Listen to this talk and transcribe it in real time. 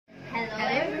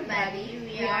everybody.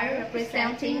 We are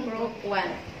representing Group 1.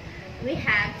 We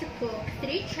have to cook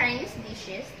 3 Chinese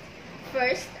dishes.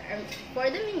 First, for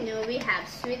the menu, we have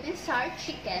sweet and sour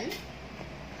chicken.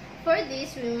 For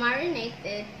this, we marinate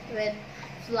it with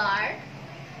flour,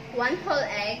 1 whole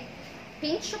egg,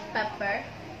 pinch of pepper,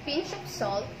 pinch of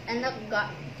salt, and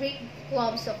 3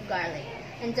 cloves of garlic.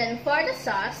 And then for the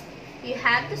sauce, you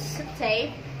have to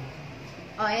saute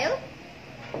oil.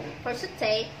 For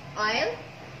saute, oil,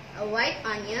 a white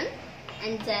onion,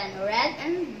 and then red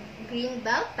and green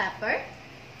bell pepper.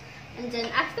 And then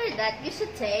after that, you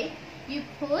saute, you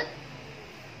put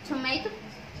tomato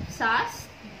sauce,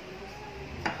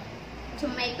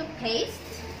 tomato paste,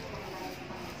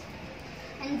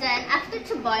 and then after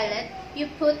to boil it, you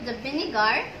put the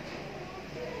vinegar,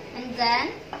 and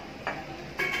then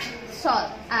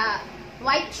salt,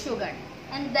 white sugar,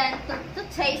 and then to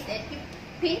taste it, you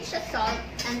pinch of salt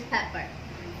and pepper.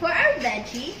 For our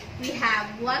veggie, we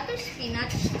have water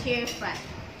spinach stir-fry.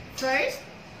 First,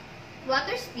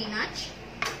 water spinach,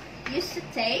 you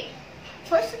saute.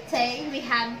 For saute, we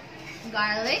have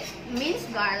garlic,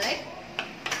 minced garlic,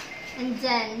 and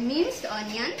then minced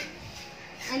onion,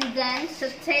 and then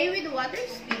saute with water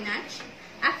spinach.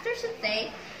 After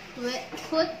saute, we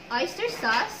put oyster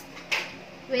sauce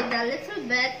with a little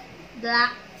bit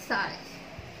black sauce.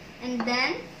 And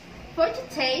then, for to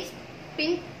taste,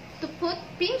 to put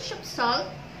pinch of salt,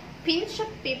 pinch of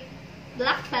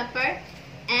black pepper,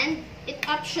 and it's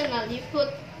optional. You put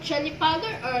chili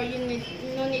powder or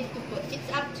no need to put.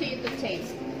 It's up to you to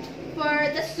taste.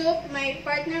 For the soup, my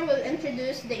partner will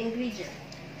introduce the ingredient.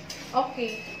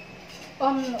 Okay.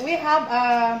 We have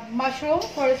a mushroom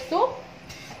for soup,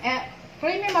 and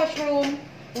creamy mushroom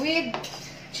with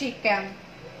chicken.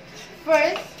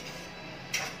 First,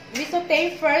 we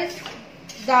saute first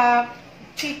the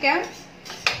chicken.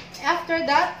 After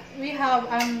that, we have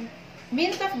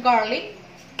mince of garlic,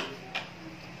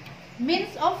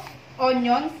 mince of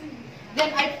onions.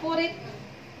 Then I put it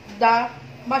the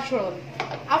mushroom.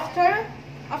 After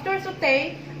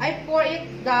saute, I pour it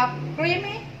the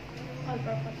creamy,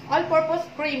 all-purpose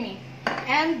creamy,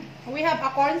 and we have a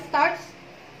cornstarch,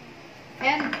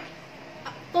 and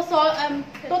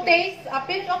to taste a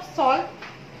pinch of salt,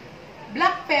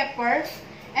 black pepper,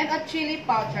 and a chili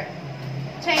powder.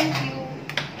 Thank you.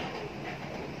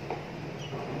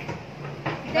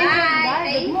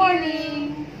 Bye. Good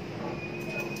morning.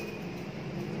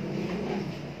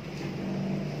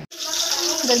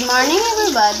 Good morning,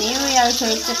 everybody. We are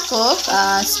here to cook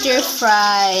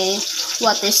stir-fry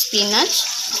water spinach.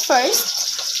 First,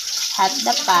 hot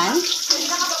the pan,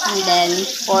 and then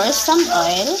pour some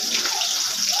oil.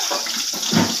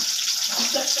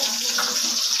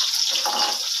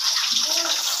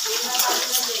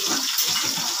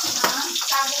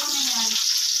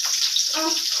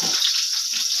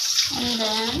 And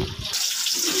then,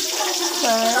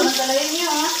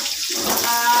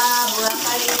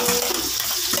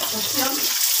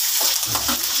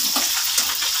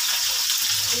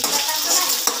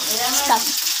 stop.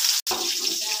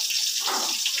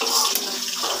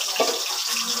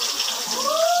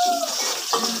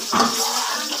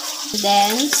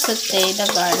 Then saute the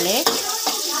garlic.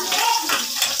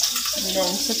 And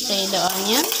then saute the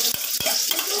onion.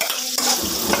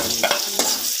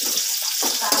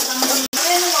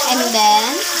 And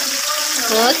then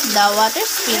put the water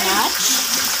spinach.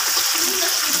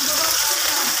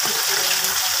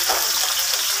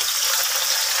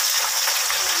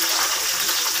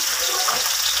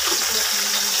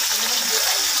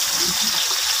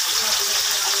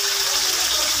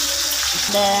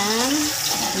 Then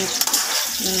mix.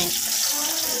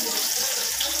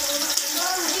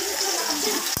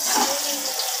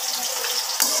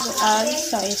 Add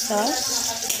soy sauce.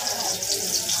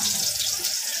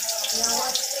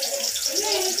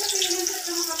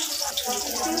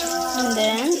 And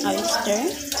then oyster.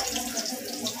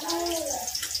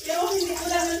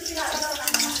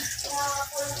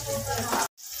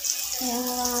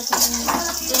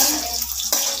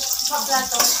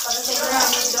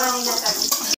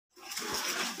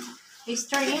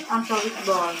 Stir it until it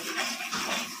boils.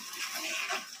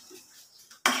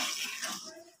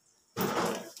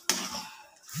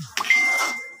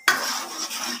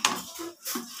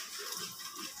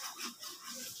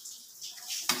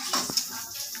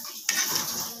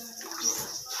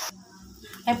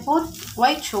 I put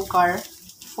white sugar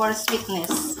for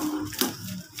sweetness.